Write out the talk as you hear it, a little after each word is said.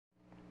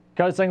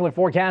Coast England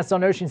forecast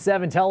on Ocean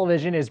 7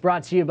 television is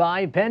brought to you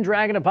by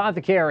Pendragon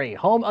Apothecary,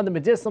 home of the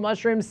medicinal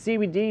mushrooms,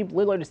 CBD,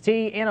 Blue Lotus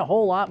tea, and a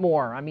whole lot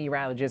more. I'm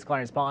meteorologist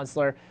Clarence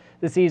Ponsler.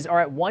 The seas are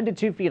at 1 to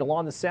 2 feet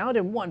along the sound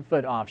and 1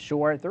 foot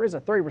offshore. There is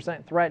a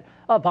 30% threat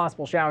of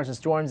possible showers and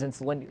storms, and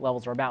salinity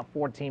levels are about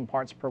 14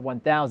 parts per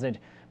 1,000.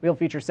 We'll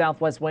feature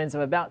southwest winds of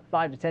about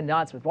 5 to 10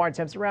 knots with water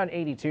temps around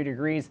 82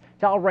 degrees.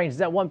 Tidal range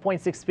is at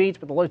 1.6 feet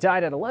with the low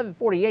tide at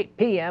 11:48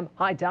 p.m.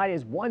 High tide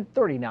is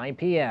 1:39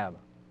 p.m.